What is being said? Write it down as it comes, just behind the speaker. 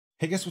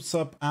Hey guys, what's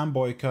up? I'm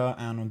Boyka,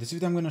 and on this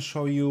video I'm going to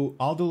show you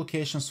all the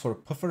locations for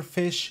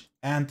pufferfish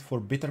and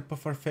for bitter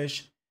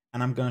pufferfish,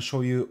 and I'm going to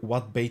show you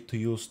what bait to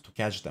use to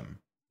catch them.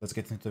 Let's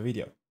get into the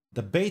video.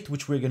 The bait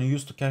which we're going to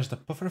use to catch the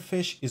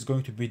pufferfish is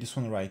going to be this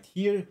one right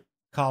here,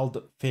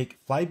 called fake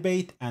fly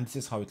bait, and this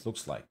is how it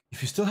looks like.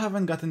 If you still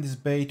haven't gotten this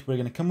bait, we're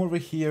going to come over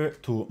here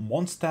to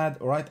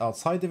Mondstadt, right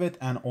outside of it,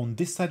 and on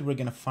this side we're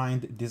going to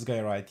find this guy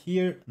right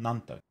here,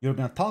 Nantuck. You're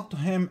going to talk to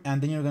him,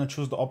 and then you're going to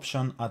choose the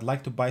option, I'd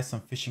like to buy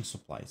some fishing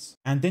supplies.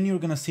 And then you're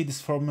going to see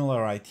this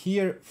formula right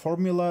here,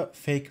 formula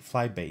fake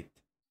fly bait.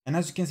 And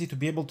as you can see, to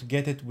be able to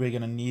get it, we're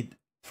going to need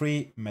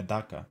 3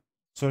 medaka.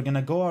 So we're going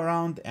to go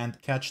around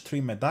and catch 3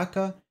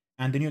 medaka,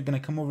 and then you're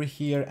going to come over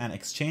here and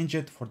exchange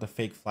it for the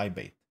fake fly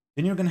bait.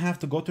 Then you're going to have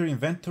to go to your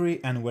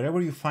inventory, and wherever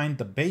you find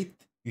the bait,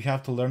 you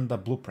have to learn the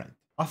blueprint.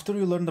 After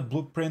you learn the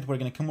blueprint, we're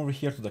going to come over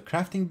here to the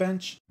crafting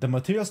bench. The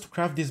materials to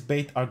craft this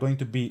bait are going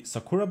to be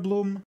sakura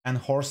bloom and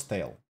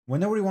horsetail.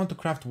 Whenever you want to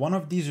craft one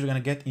of these, you're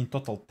going to get in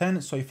total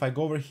 10. So if I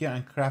go over here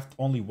and craft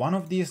only one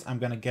of these, I'm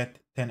going to get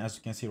 10, as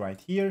you can see right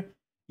here.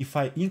 If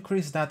I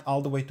increase that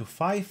all the way to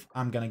 5,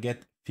 I'm going to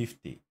get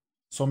 50.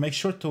 So make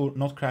sure to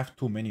not craft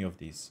too many of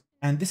these.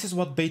 And this is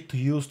what bait to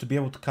use to be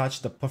able to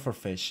catch the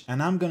pufferfish,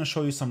 and I'm going to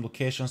show you some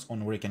locations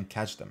on where you can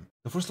catch them.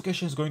 The first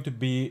location is going to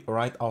be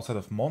right outside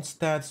of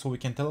Mondstadt, so we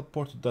can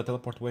teleport to the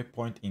teleport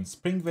waypoint in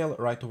Springvale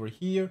right over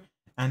here,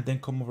 and then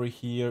come over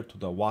here to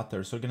the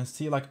water. So you're going to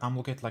see like I'm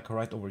located like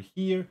right over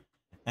here,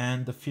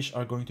 and the fish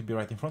are going to be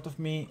right in front of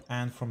me,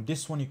 and from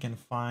this one you can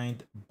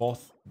find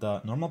both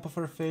the normal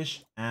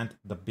pufferfish and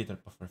the bitter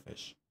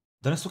pufferfish.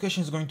 The next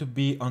location is going to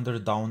be under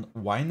Down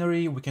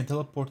Winery. We can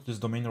teleport to this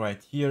domain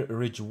right here,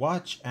 Ridge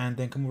Watch, and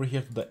then come over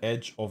here to the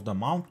edge of the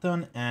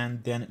mountain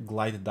and then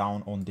glide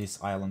down on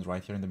this island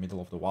right here in the middle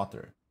of the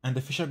water. And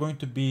the fish are going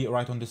to be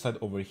right on this side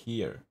over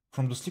here.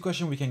 From this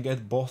location we can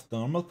get both the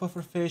normal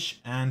pufferfish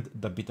and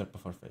the bitter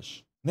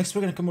pufferfish. Next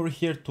we're going to come over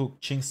here to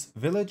Chink's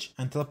village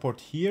and teleport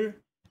here.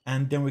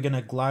 And then we're going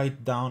to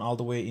glide down all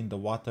the way in the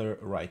water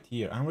right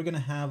here. And we're going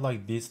to have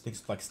like these things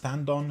to like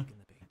stand on.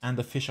 And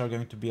the fish are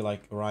going to be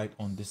like right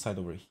on this side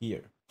over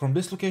here. From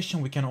this location,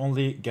 we can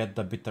only get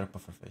the bitter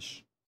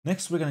pufferfish.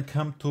 Next, we're going to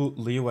come to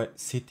Liyue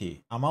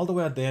City. I'm all the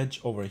way at the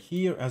edge over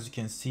here, as you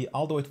can see,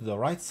 all the way to the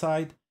right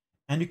side.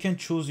 And you can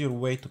choose your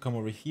way to come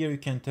over here. You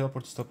can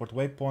teleport to teleport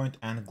waypoint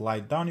and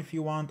glide down if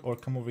you want, or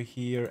come over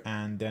here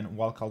and then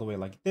walk all the way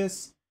like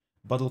this.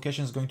 But the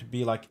location is going to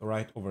be like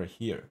right over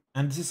here.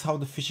 And this is how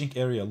the fishing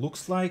area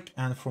looks like.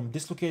 And from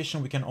this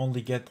location, we can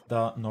only get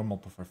the normal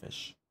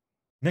pufferfish.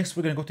 Next,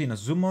 we're going to go to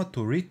Inazuma,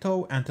 to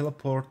Rito, and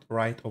teleport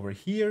right over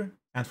here.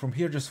 And from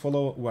here, just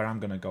follow where I'm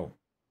going to go.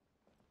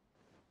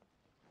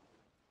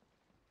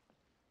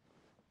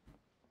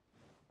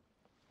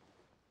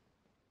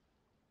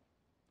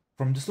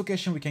 From this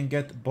location, we can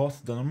get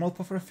both the normal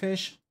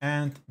pufferfish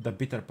and the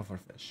bitter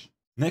pufferfish.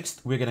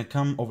 Next, we're going to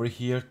come over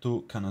here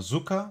to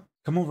Kanazuka,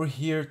 come over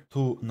here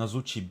to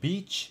Nazuchi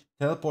Beach,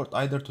 teleport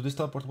either to this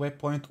teleport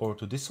waypoint or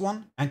to this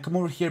one, and come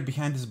over here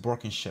behind this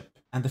broken ship.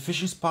 And the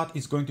fishing spot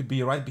is going to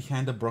be right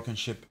behind the broken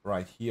ship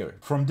right here.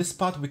 From this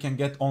spot, we can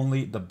get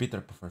only the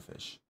bitter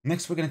pufferfish.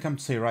 Next, we're going to come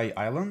to Seirai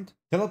Island,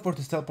 teleport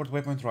this teleport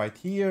waypoint right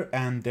here,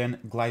 and then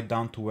glide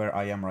down to where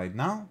I am right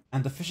now.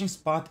 And the fishing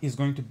spot is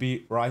going to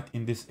be right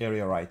in this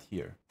area right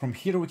here. From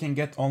here, we can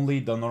get only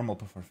the normal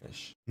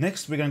pufferfish.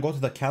 Next, we're going to go to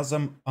the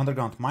Chasm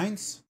underground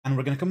mines, and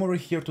we're going to come over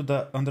here to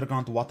the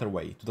underground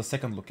waterway, to the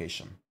second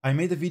location. I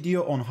made a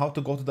video on how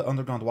to go to the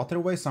underground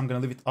waterway, so I'm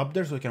going to leave it up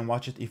there so you can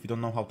watch it if you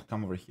don't know how to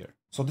come over here.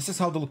 So this is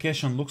how the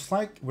location looks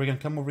like. We're going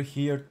to come over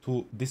here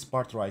to this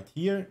part right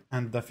here,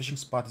 and the fishing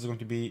spot is going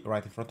to be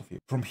right in front of you.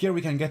 From here,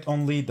 we can get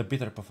only the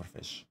bitter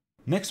pufferfish.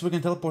 Next, we're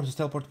going to teleport to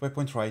teleport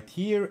waypoint right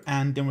here,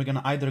 and then we're going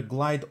to either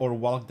glide or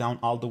walk down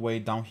all the way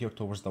down here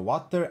towards the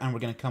water, and we're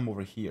going to come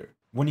over here.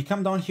 When you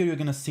come down here, you're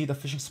going to see the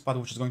fishing spot,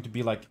 which is going to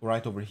be like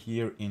right over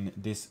here in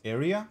this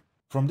area.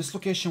 From this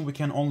location, we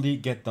can only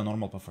get the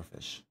normal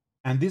pufferfish.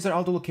 And these are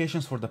all the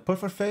locations for the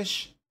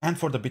pufferfish and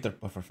for the bitter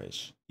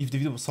pufferfish. If the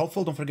video was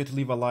helpful, don't forget to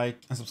leave a like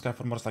and subscribe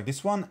for more like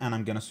this one, and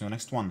I'm gonna see you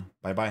next one.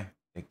 Bye bye.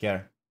 Take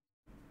care.